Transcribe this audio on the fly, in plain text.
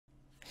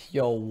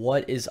Yo,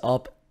 what is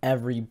up,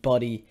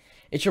 everybody?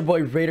 It's your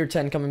boy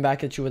Raider10 coming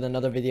back at you with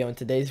another video. In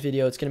today's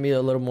video, it's going to be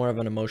a little more of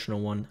an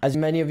emotional one. As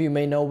many of you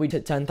may know, we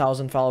hit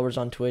 10,000 followers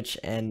on Twitch,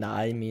 and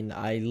I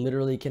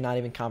literally cannot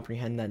even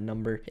comprehend that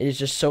number. It is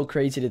just so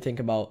crazy to think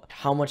about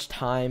how much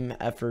time,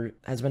 effort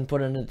has been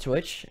put into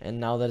Twitch, and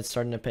now that it's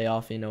starting to pay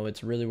off, you know,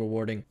 it's really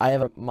rewarding. I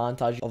have a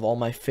montage of all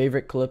my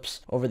favorite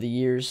clips over the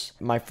years.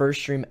 My first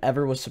stream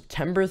ever was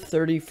September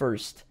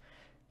 31st,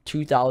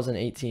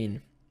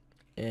 2018.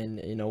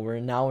 And, you know, we're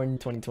now in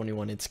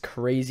 2021. It's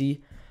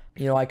crazy.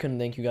 You know, I couldn't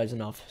thank you guys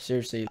enough.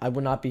 Seriously, I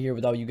would not be here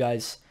without you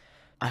guys.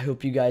 I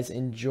hope you guys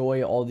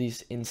enjoy all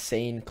these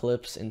insane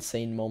clips,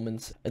 insane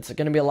moments. It's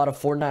going to be a lot of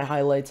Fortnite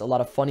highlights, a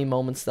lot of funny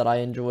moments that I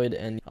enjoyed,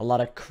 and a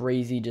lot of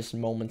crazy just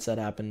moments that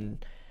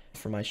happened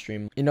for my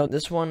stream. You know,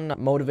 this one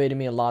motivated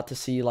me a lot to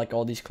see, like,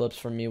 all these clips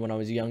from me when I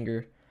was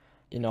younger.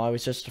 You know, I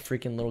was just a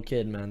freaking little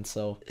kid, man.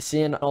 So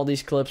seeing all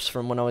these clips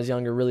from when I was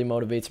younger really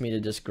motivates me to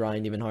just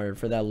grind even harder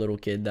for that little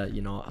kid that,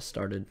 you know,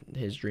 started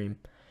his dream.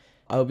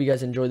 I hope you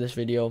guys enjoyed this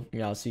video.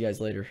 Yeah, I'll see you guys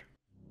later.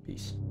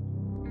 Peace.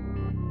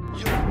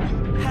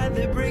 Had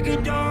to break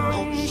it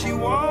down. She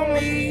warned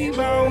me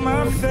about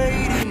my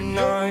fading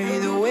night.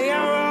 The way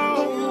I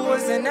roll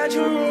wasn't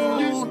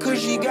natural,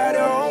 cause she got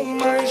her own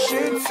mind.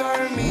 Shit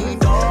turned me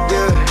down.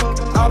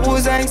 Yeah, I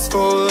was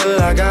angstful.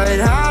 I got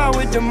high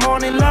with the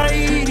morning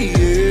light.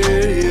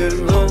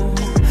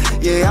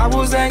 Yeah, I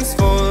was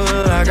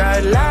angstful. I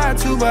got lied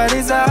to by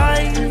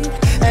design.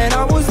 And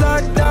I was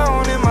locked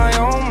down in my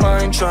own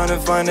mind, trying to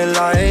find a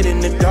light in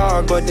the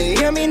dark, but they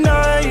hear me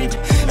night.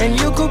 And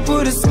you could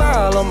put a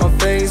smile on my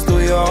face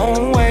through your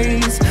own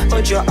ways,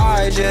 but your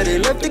eyes, yeah, they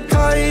left the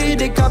kite.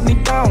 They cut me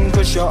down,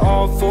 cause you're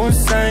all for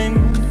sand.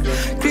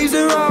 Creeps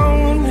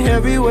around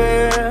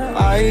everywhere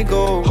I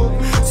go.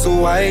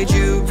 So why'd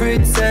you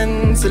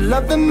pretend to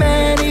love the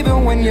man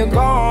even when you're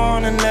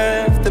gone, and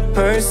left the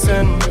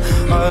person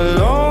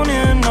alone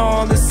in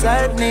all the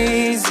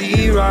sadness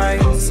he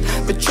writes?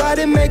 But try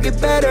to make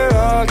it better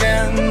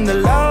again. The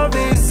love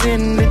is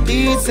in the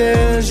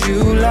details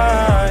you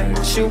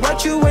like. She'll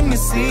watch you when you're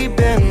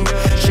sleeping.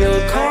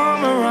 She'll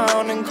come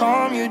around and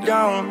calm you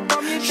down.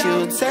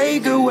 She'll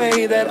take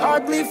away that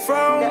ugly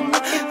frown.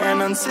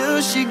 And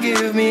until she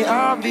give me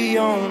I'll be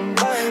on.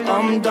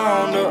 I'm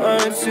down to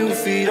earth, 2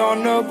 feet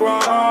on the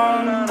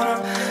ground.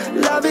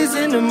 Love is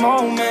in the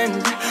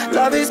moment.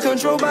 Love is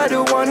controlled by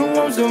the one who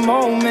owns the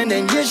moment.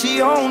 And yeah,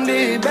 she owned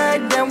it.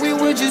 Back then we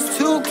were just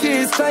 2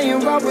 kids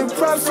playing around with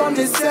props on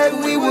the set.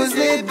 We was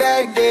lit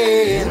back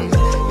then.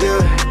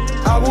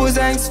 Yeah, I was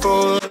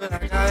angstful.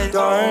 I got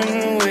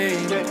done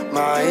with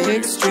my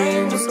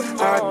extremes.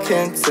 I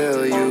can't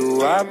tell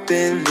you I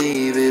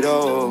believe it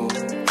all.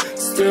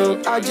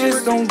 Still, I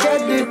just don't get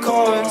the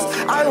cause.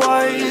 I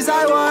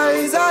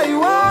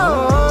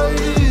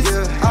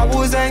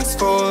was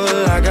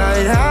angstful. I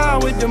got high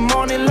with the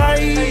morning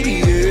light.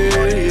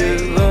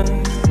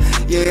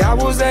 Yeah, I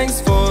was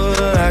angstful.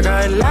 I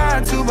got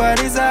lied to by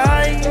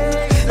design.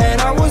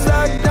 And I was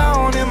locked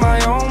down in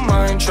my own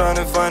mind, trying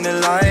to find a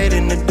light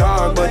in the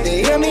dark, but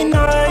they hear me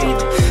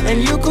night.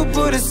 And you could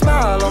put a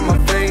smile on my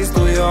face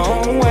through your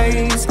own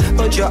ways,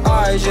 but your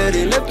eyes, yeah,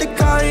 they left the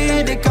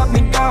kite. They cut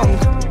me down.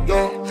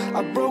 Yeah,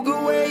 I broke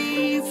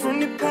away from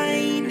the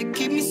pain to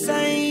keep me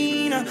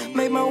sane. I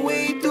made my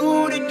way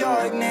through the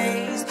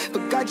darkness,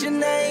 forgot your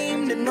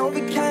name, then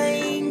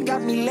overcame.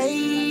 Got me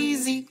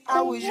lazy,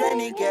 I was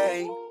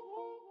renegade.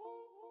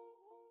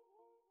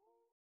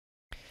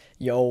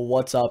 Yo,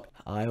 what's up?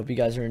 I hope you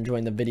guys are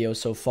enjoying the video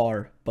so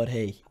far, but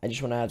hey, I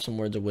just want to have some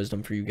words of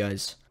wisdom for you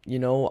guys. You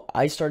know,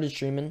 I started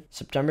streaming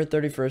September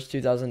 31st,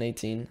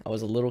 2018. I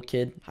was a little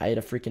kid. I had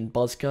a freaking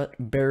buzz cut,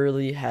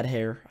 barely had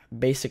hair,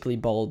 basically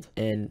bald,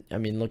 and I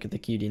mean, look at the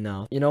cutie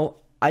now. You know,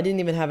 I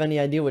didn't even have any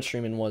idea what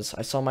streaming was.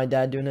 I saw my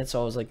dad doing it,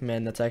 so I was like,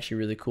 man, that's actually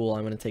really cool.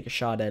 I'm going to take a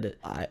shot at it.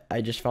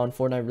 I just found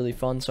Fortnite really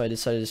fun, so I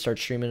decided to start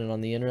streaming it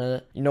on the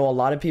internet. You know, a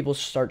lot of people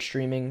start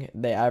streaming,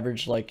 they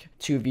average like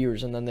 2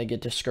 viewers, and then they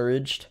get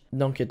discouraged.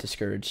 Don't get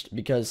discouraged,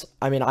 because,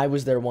 I mean, I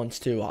was there once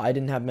too. I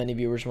didn't have many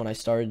viewers when I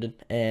started,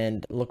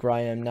 and look where I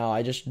am now.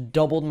 I just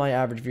doubled my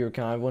average viewer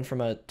count. I went from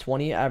a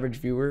 20 average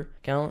viewer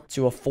count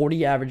to a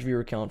 40 average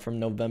viewer count from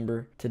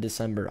November to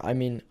December. I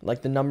mean,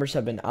 like, the numbers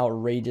have been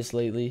outrageous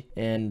lately,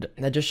 and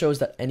that just shows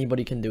that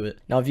anybody can do it.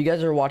 Now, if you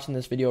guys are watching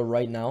this video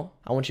right now,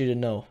 I want you to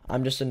know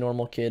I'm just a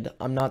normal kid.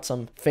 I'm not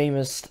some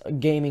famous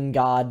gaming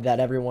god that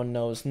everyone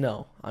knows.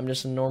 No, I'm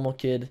just a normal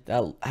kid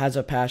that has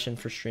a passion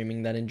for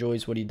streaming, that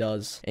enjoys what he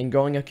does, and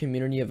growing a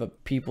community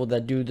of people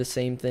that do the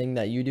same thing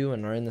that you do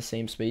and are in the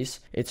same space.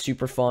 It's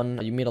super fun.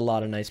 You meet a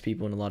lot of nice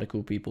people and a lot of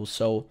cool people,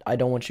 so I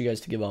don't want you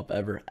guys to give up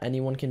ever.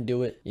 Anyone can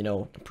do it. You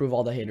know, prove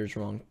all the haters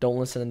wrong. Don't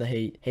listen to the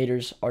hate.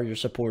 Haters are your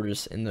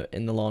supporters in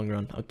the long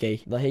run,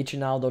 okay? They'll hate you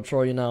now, they'll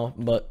troll you now,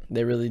 but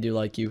they really do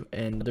like you,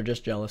 and they're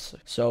just jealous.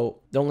 So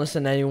don't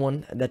listen to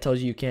anyone that tells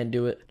you you can't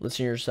do it. Listen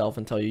to yourself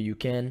and tell you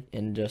can,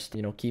 and just,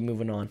 you know, keep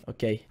moving on.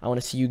 Okay, I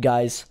want to see you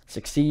guys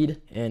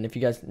succeed, and if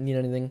you guys need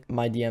anything,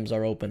 my DMs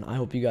are open. I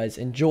hope you guys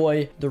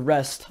enjoy the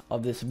rest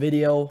of this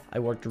video. I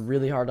worked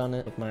really hard on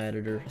it with my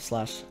editor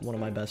slash one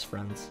of my best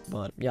friends.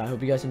 But yeah, I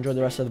hope you guys enjoy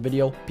the rest of the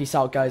video. Peace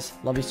out, guys.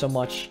 Love you so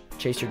much.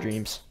 Chase your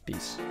dreams.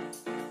 Peace.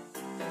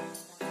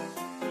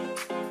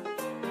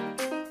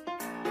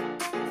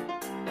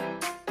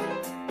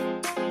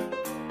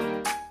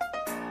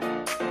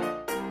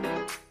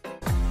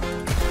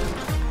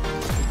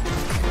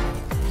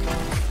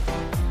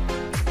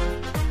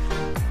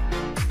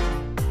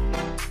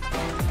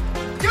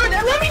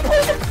 Let me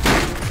push him!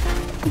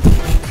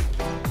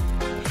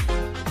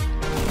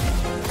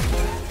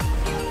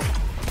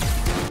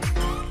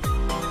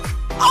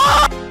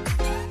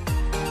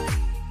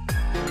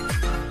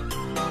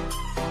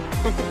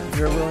 If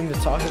you're willing to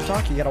talk the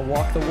talk, you gotta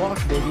walk the walk,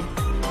 baby.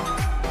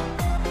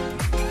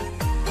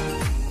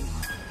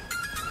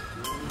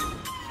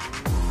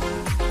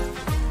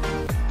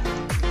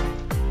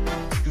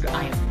 Dude,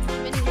 I am.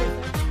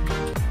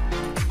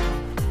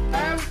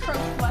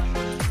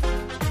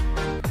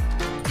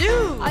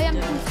 Dude! I am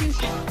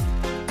Confucius.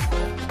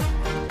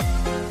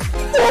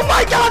 Oh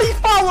my god, he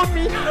followed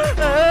me!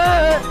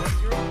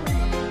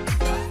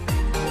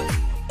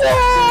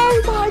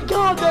 Oh my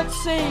god, that's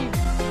saved!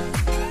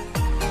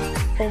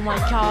 Oh my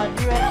god,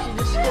 you actually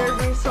just scared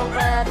me so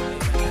bad.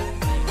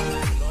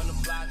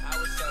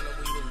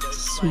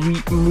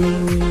 Sweet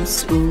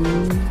moves,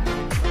 ooh.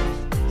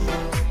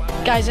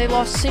 Guys, I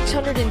lost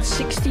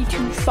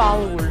 662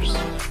 followers.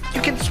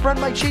 You can spread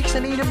my cheeks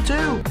and eat them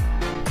too.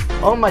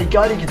 Oh my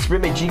god, he can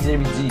spread my cheeks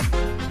and everything.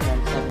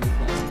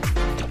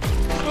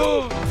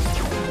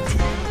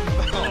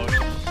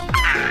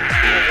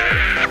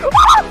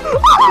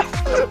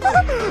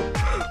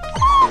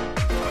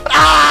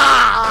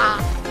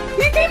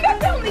 He came back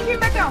down! He came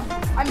back down!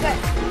 I'm dead.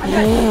 I'm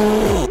dead.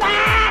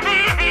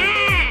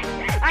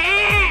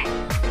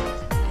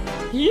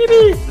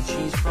 Yippee! The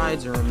cheese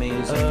fries are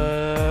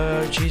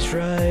amazing. Cheese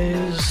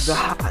fries. The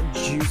hot,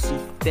 juicy,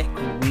 thick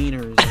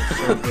wieners are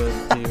so good,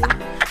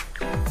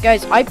 dude.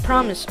 Guys, I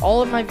promise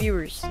all of my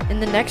viewers, in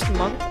the next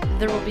month,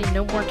 there will be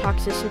no more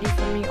toxicity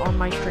for me on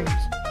my streams.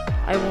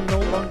 I will no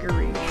longer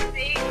rage.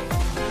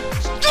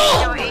 Dude,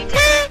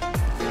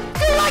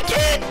 I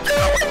can't do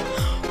it!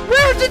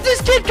 Where did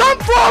this kid come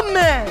from,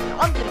 man?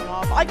 I'm getting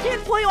off. I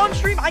can't play on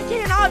stream. I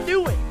cannot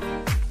do it.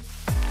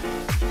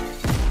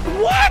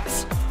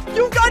 What?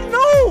 You got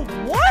no.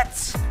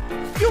 What?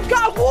 You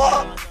got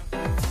what?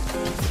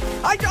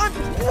 I got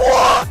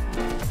what?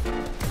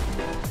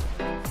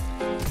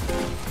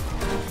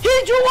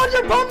 He drew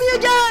under bump me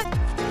again.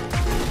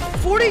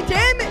 40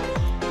 damage.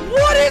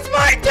 What is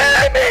my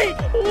damage?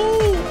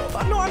 Ooh,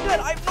 no, I'm dead.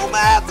 I have no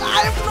math.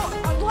 I have no.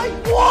 I'm like,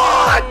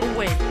 what? Oh,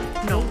 wait.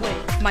 No, wait.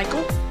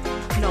 Michael?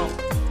 No.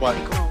 What?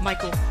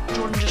 Michael.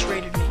 Jordan just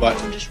raided me. What?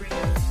 Jordan just raided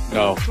me.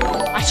 No.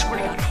 Jordan, I swear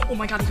to God. Oh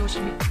my God, he goes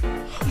to me.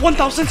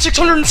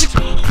 1,606.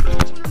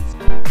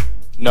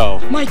 No.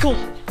 Michael,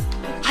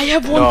 I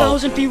have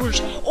 1,000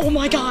 viewers. Oh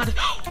my God.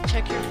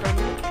 Check your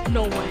friend.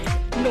 No way.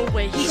 No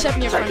way. He sent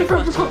me a friend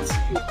request.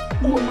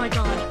 Oh my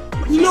God.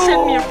 He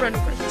sent me a friend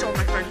request. He's on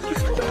my friend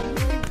request.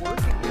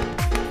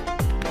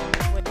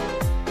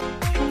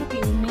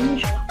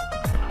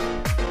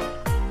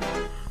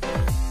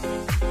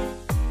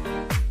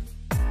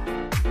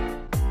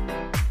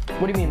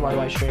 What do you mean, why do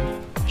I stream?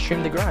 I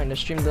stream the grind, I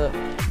stream the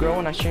grow,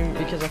 and I stream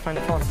because I find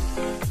it fun.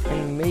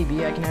 And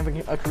maybe I can have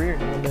a career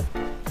in one day.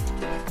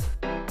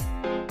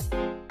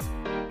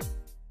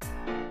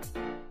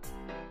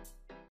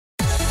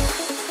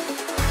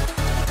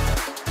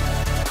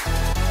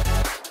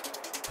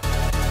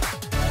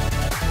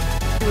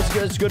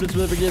 It's good as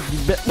ever get.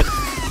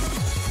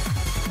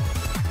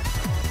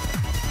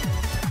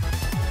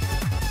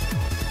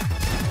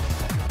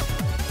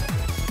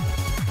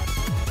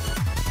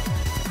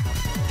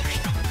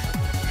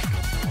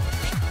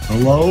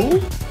 Hello?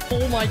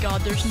 Oh my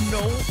God, there's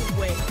no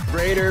way.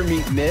 Raider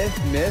meet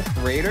Myth,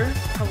 Raider?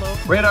 Hello?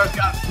 Radar's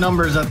got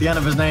numbers at the end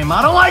of his name.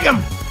 I don't like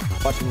him!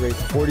 Watching raid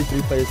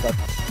 43 players left.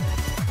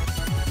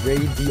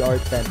 Raid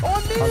DR10.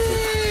 On me!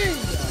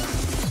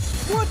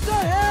 What the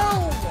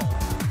hell?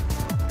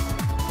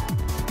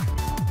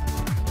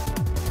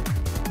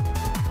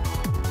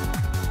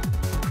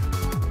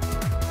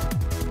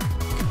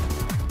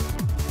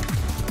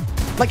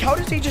 Like, how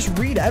does he just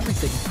read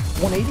everything?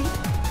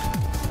 180?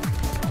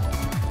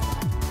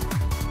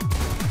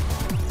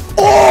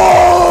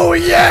 Oh,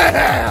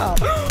 yeah!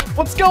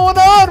 What's going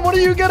on? What are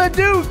you gonna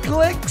do,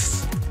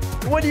 Clicks?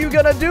 What are you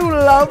gonna do,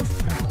 love?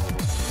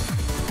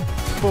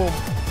 Boom.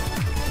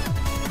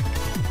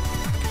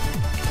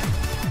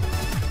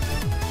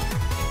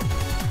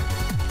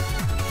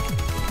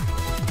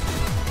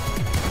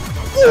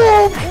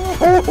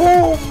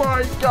 Oh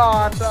my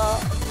God.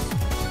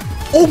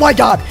 Oh my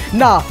God.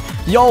 Nah.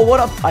 Yo, what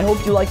up? I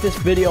hope you like this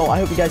video. I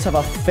hope you guys have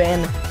a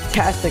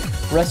fantastic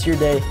rest of your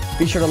day.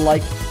 Be sure to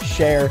like,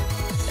 share,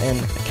 and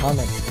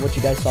comment what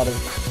you guys thought of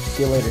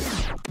See you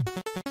later.